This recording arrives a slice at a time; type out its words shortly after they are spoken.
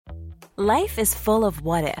Life is full of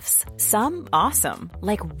what-ifs. Some awesome,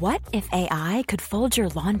 like what if AI could fold your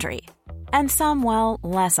laundry? And some, well,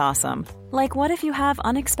 less awesome, like what if you have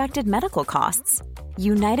unexpected medical costs?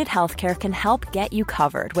 United Healthcare can help get you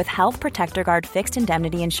covered with Health Protector Guard fixed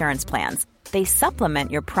indemnity insurance plans. They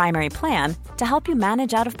supplement your primary plan to help you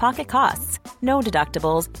manage out-of-pocket costs. No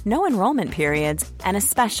deductibles, no enrollment periods, and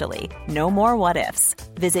especially no more what-ifs.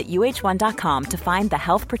 Visit uh1.com to find the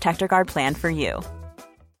Health Protector Guard plan for you.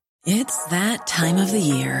 It's that time of the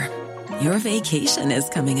year. Your vacation is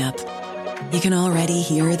coming up. You can already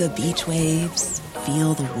hear the beach waves,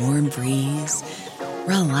 feel the warm breeze,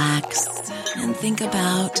 relax, and think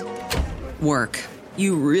about work.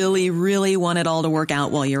 You really, really want it all to work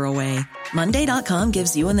out while you're away. Monday.com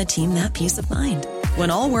gives you and the team that peace of mind.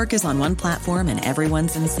 When all work is on one platform and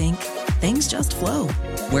everyone's in sync, things just flow.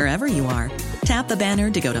 Wherever you are, tap the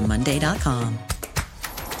banner to go to Monday.com.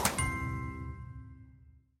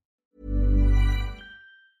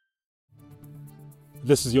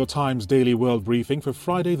 This is your Times Daily World Briefing for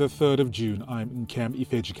Friday the 3rd of June. I'm Nkem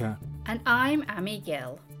Ifejika. And I'm Amy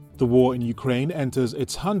Gill. The war in Ukraine enters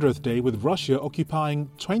its 100th day with Russia occupying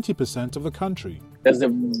 20% of the country. There's a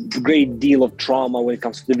great deal of trauma when it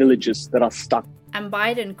comes to the villages that are stuck. And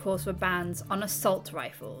Biden calls for bans on assault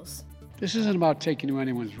rifles. This isn't about taking away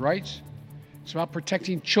anyone's rights. It's about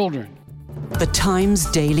protecting children. The Times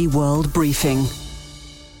Daily World Briefing.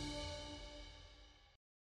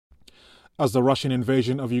 As the Russian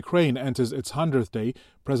invasion of Ukraine enters its 100th day,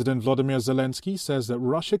 President Volodymyr Zelensky says that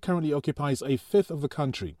Russia currently occupies a fifth of the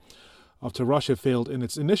country. After Russia failed in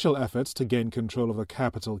its initial efforts to gain control of the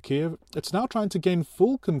capital, Kiev, it's now trying to gain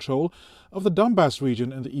full control of the Donbas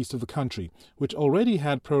region in the east of the country, which already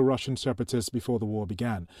had pro-Russian separatists before the war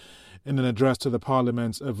began. In an address to the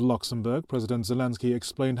parliament of Luxembourg, President Zelensky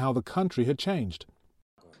explained how the country had changed.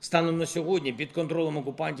 As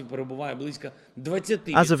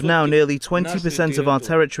of now, nearly 20% of our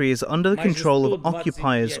territory is under the control of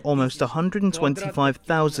occupiers, almost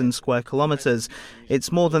 125,000 square kilometres.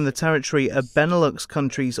 It's more than the territory of Benelux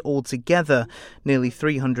countries altogether. Nearly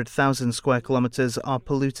 300,000 square kilometres are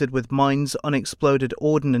polluted with mines, unexploded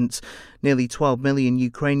ordnance. Nearly 12 million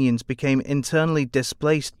Ukrainians became internally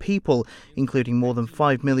displaced people, including more than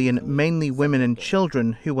 5 million, mainly women and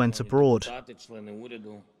children, who went abroad.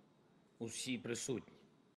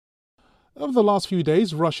 Over the last few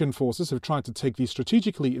days, Russian forces have tried to take the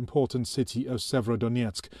strategically important city of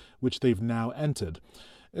Severodonetsk, which they've now entered.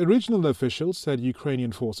 Regional officials said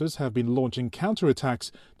Ukrainian forces have been launching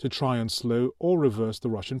counterattacks to try and slow or reverse the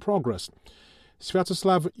Russian progress.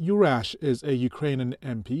 Sviatoslav Yurash is a Ukrainian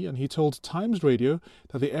MP, and he told Times Radio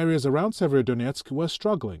that the areas around Severodonetsk were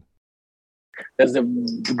struggling. There's a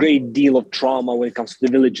great deal of trauma when it comes to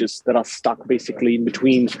the villages that are stuck basically in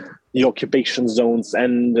between the occupation zones,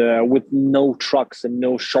 and with no trucks and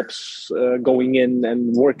no shops going in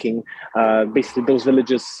and working, basically those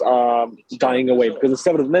villages are dying away. Because in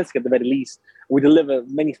Severodonetsk, at the very least, we deliver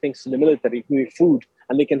many things to the military, including food,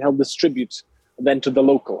 and they can help distribute then to the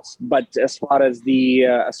locals. But as far as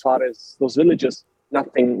those villages,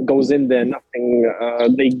 nothing goes in there, nothing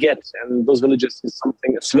they get, and those villages is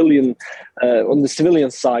something on the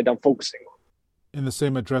civilian side I'm focusing on. In the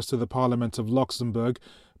same address to the Parliament of Luxembourg,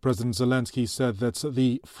 President Zelensky said that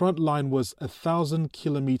the front line was 1,000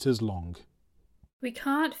 kilometers long. We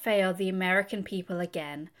can't fail the American people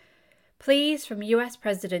again. Pleas from US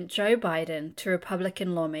President Joe Biden to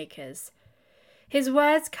Republican lawmakers. His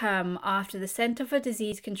words come after the Center for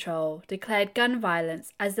Disease Control declared gun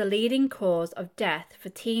violence as the leading cause of death for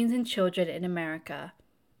teens and children in America.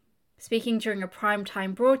 Speaking during a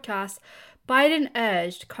primetime broadcast, Biden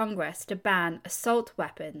urged Congress to ban assault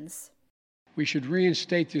weapons. We should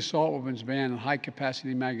reinstate the assault weapons ban on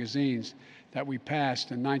high-capacity magazines that we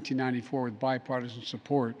passed in 1994 with bipartisan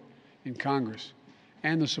support in Congress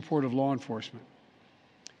and the support of law enforcement.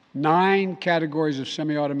 9 categories of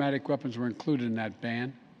semi-automatic weapons were included in that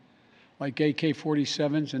ban, like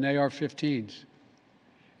AK-47s and AR-15s.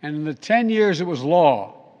 And in the 10 years it was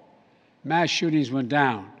law, mass shootings went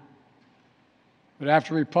down. But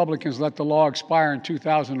after Republicans let the law expire in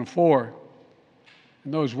 2004,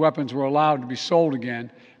 and those weapons were allowed to be sold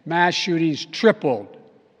again, mass shootings tripled.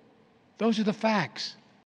 Those are the facts.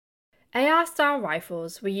 AR-style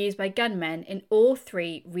rifles were used by gunmen in all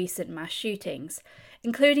 3 recent mass shootings,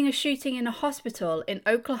 including a shooting in a hospital in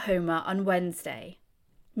Oklahoma on Wednesday.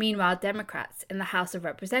 Meanwhile, Democrats in the House of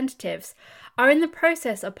Representatives are in the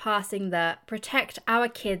process of passing the Protect Our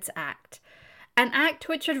Kids Act, an act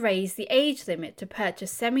which would raise the age limit to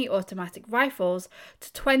purchase semi-automatic rifles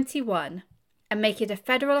to 21 and make it a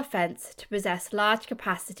federal offence to possess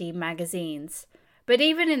large-capacity magazines. But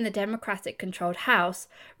even in the Democratic-controlled House,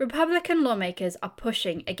 Republican lawmakers are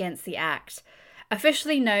pushing against the act,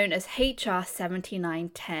 officially known as H.R.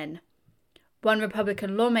 7910. One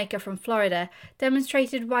Republican lawmaker from Florida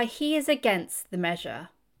demonstrated why he is against the measure.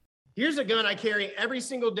 Here's a gun I carry every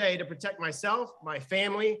single day to protect myself, my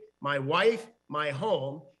family, my wife, my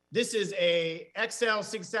home. This is a XL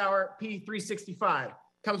 6-hour P365.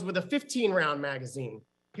 Comes with a 15-round magazine.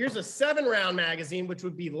 Here's a 7-round magazine, which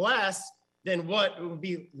would be less than what would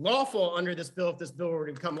be lawful under this bill if this bill were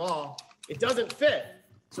to become law. It doesn't fit.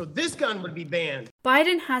 So this gun would be banned.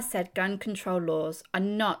 Biden has said gun control laws are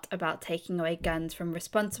not about taking away guns from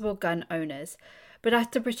responsible gun owners, but are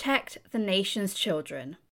to protect the nation's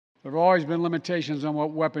children. There have always been limitations on what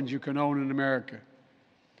weapons you can own in America.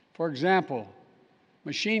 For example,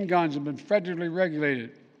 machine guns have been federally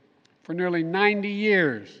regulated for nearly 90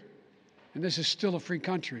 years, and this is still a free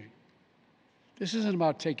country. This isn't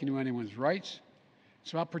about taking away anyone's rights.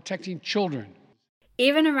 It's about protecting children.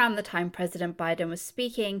 Even around the time President Biden was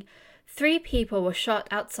speaking, 3 people were shot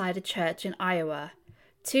outside a church in Iowa.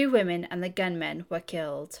 2 women and the gunmen were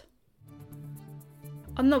killed.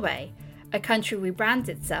 On the way, a country rebrands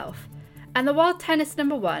itself, and the world tennis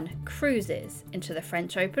 #1 cruises into the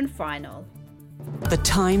French Open final. The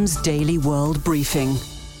Times Daily World Briefing.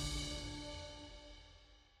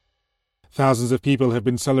 Thousands of people have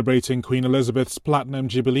been celebrating Queen Elizabeth's Platinum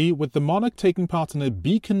Jubilee, with the monarch taking part in a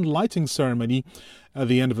beacon lighting ceremony at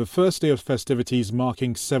the end of the first day of festivities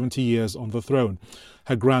marking 70 years on the throne.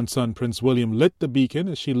 Her grandson Prince William lit the beacon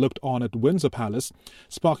as she looked on at Windsor Palace,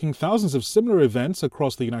 sparking thousands of similar events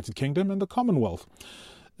across the United Kingdom and the Commonwealth.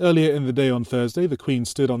 Earlier in the day on Thursday, the Queen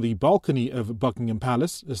stood on the balcony of Buckingham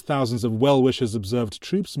Palace as thousands of well-wishers observed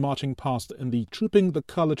troops marching past in the Trooping the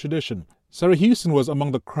Colour tradition. Sarah Houston was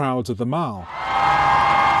among the crowds at the Mall.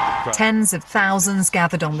 Tens of thousands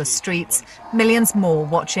gathered on the streets, millions more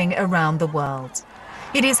watching around the world.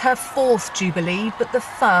 It is her 4th Jubilee, but the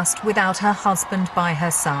first without her husband by her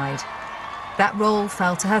side. That role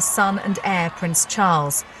fell to her son and heir, Prince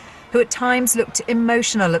Charles, who at times looked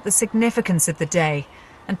emotional at the significance of the day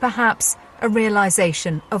and perhaps a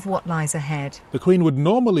realisation of what lies ahead. The Queen would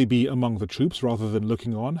normally be among the troops rather than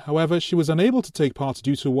looking on. However, she was unable to take part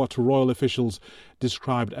due to what royal officials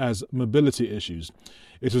described as mobility issues.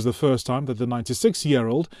 It was the first time that the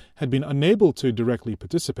 96-year-old had been unable to directly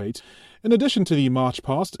participate. In addition to the march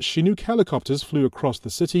past, Chinook helicopters flew across the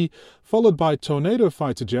city, followed by Tornado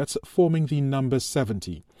fighter jets forming the number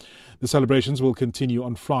 70. The celebrations will continue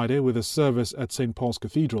on Friday with a service at St. Paul's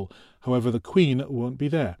Cathedral. However, the Queen won't be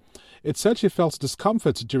there. It said she felt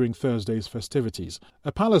discomfort during Thursday's festivities.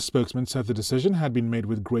 A palace spokesman said the decision had been made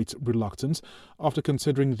with great reluctance after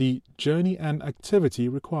considering the journey and activity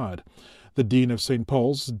required. The Dean of St.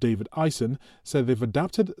 Paul's, David Eisen, said they've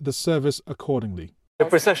adapted the service accordingly. The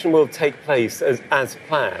procession will take place as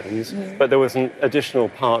planned, but there was an additional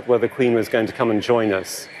part where the Queen was going to come and join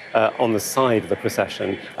us on the side of the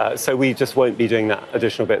procession. So we just won't be doing that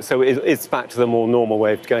additional bit. So it's back to the more normal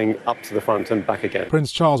way of going up to the front and back again.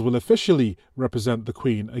 Prince Charles will officially represent the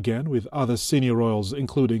Queen again, with other senior royals,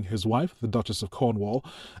 including his wife, the Duchess of Cornwall,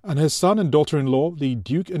 and his son and daughter-in-law, the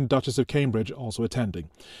Duke and Duchess of Cambridge, also attending.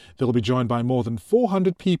 They'll be joined by more than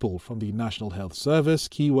 400 people from the National Health Service,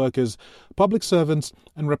 key workers, public servants,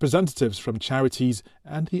 and representatives from charities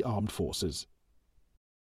and the armed forces.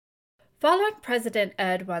 Following President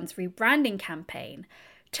Erdogan's rebranding campaign,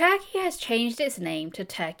 Turkey has changed its name to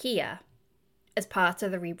Turkiye. As part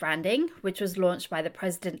of the rebranding, which was launched by the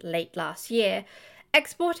president late last year,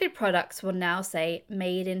 exported products will now say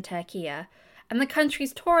Made in Turkiye, and the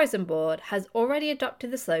country's tourism board has already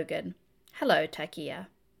adopted the slogan, Hello Turkiye.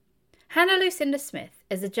 Hannah Lucinda Smith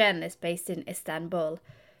is a journalist based in Istanbul.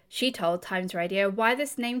 She told Times Radio why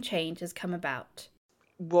this name change has come about.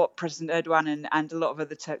 What President Erdogan and a lot of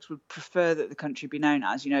other Turks would prefer that the country be known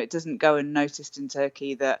as. You know, it doesn't go unnoticed in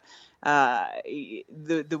Turkey that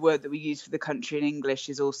the word that we use for the country in English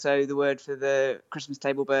is also the word for the Christmas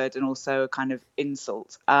table bird and also a kind of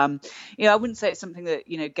insult. I wouldn't say it's something that,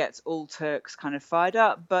 gets all Turks kind of fired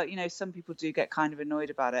up, but, some people do get kind of annoyed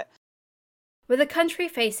about it. With the country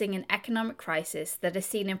facing an economic crisis that has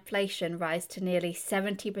seen inflation rise to nearly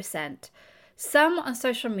 70%, some on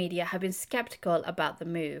social media have been sceptical about the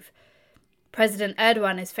move. President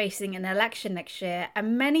Erdogan is facing an election next year,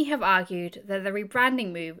 and many have argued that the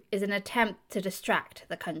rebranding move is an attempt to distract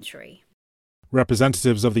the country.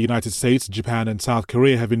 Representatives of the United States, Japan and South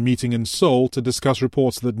Korea have been meeting in Seoul to discuss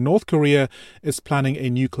reports that North Korea is planning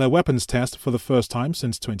a nuclear weapons test for the first time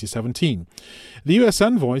since 2017. The US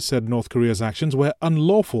envoy said North Korea's actions were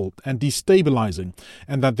unlawful and destabilizing,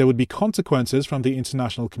 and that there would be consequences from the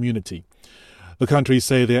international community. The countries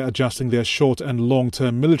say they're adjusting their short and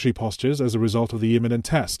long-term military postures as a result of the imminent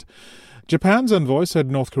test. Japan's envoy said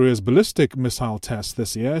North Korea's ballistic missile test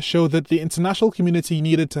this year showed that the international community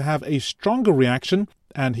needed to have a stronger reaction,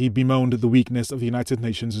 and he bemoaned the weakness of the United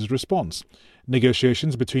Nations' response.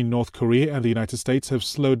 Negotiations between North Korea and the United States have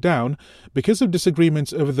slowed down because of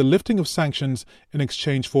disagreements over the lifting of sanctions in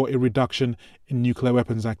exchange for a reduction in nuclear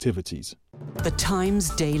weapons activities. The Times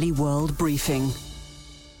Daily World Briefing.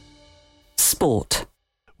 Sport.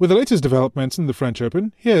 With the latest developments in the French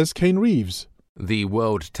Open, here's Kane Reeves. The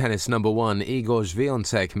world tennis number one Iga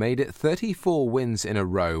Świątek made it 34 wins in a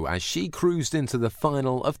row as she cruised into the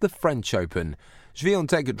final of the French Open.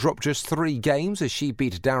 Świątek dropped just 3 games as she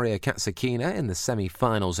beat Daria Kasatkina in the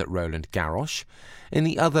semi-finals at Roland Garros. In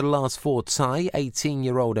the other last 4 tie,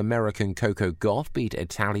 18-year-old American Coco Gauff beat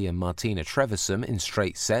Italian Martina Trevisan in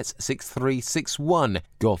straight sets 6-3, 6-1.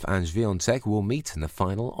 Gauff and Świątek will meet in the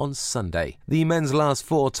final on Sunday. The men's last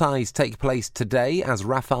 4 ties take place today as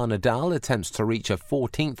Rafael Nadal attempts to reach a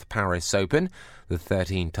 14th Paris Open. The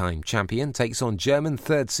 13-time champion takes on German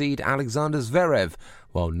third seed Alexander Zverev,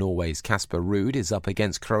 while Norway's Casper Ruud is up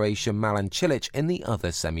against Croatian Milan Cilic in the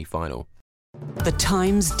other semi-final. The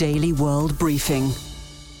Times Daily World Briefing.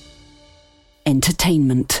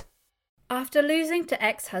 Entertainment. After losing to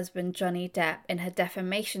ex-husband Johnny Depp in her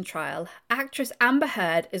defamation trial, actress Amber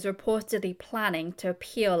Heard is reportedly planning to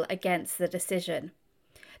appeal against the decision.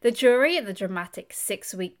 The jury in the dramatic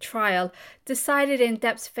 6-week trial decided in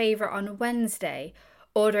Depp's favour on Wednesday,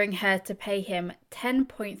 ordering her to pay him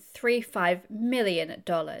 $10.35 million.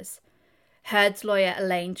 Heard's lawyer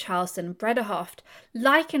Elaine Charleston Brederhoft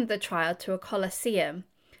likened the trial to a coliseum,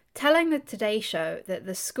 telling the Today Show that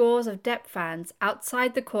the scores of Depp fans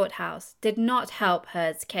outside the courthouse did not help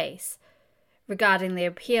Heard's case. Regarding the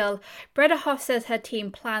appeal, Brederhoft says her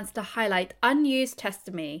team plans to highlight unused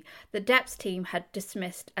testimony that Depp's team had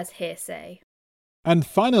dismissed as hearsay. And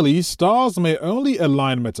finally, stars may only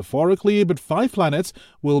align metaphorically, but 5 planets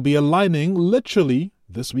will be aligning literally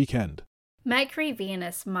this weekend. Mercury,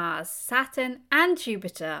 Venus, Mars, Saturn and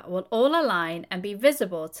Jupiter will all align and be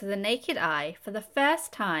visible to the naked eye for the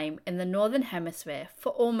first time in the Northern Hemisphere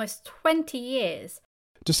for almost 20 years.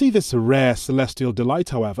 To see this rare celestial delight,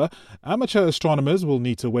 however, amateur astronomers will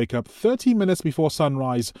need to wake up 30 minutes before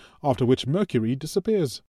sunrise, after which Mercury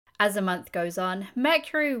disappears. As the month goes on,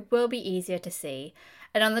 Mercury will be easier to see,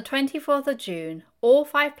 and on the 24th of June, all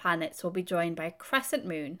 5 planets will be joined by a crescent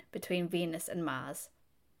moon between Venus and Mars.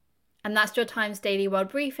 And that's your Times Daily World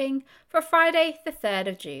Briefing for Friday, the 3rd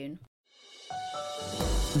of June.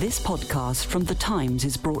 This podcast from The Times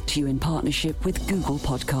is brought to you in partnership with Google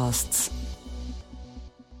Podcasts.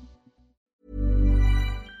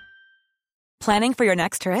 Planning for your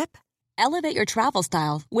next trip? Elevate your travel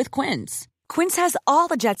style with Quince. Quince has all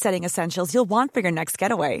the jet-setting essentials you'll want for your next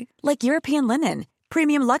getaway, like European linen,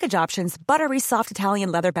 premium luggage options, buttery soft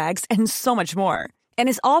Italian leather bags, and so much more. And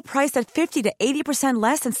is all priced at 50 to 80%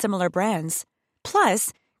 less than similar brands.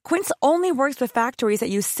 Plus, Quince only works with factories that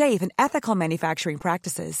use safe and ethical manufacturing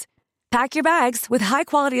practices. Pack your bags with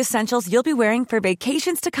high-quality essentials you'll be wearing for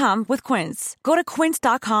vacations to come with Quince. Go to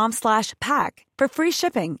quince.com/pack for free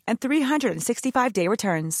shipping and 365-day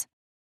returns.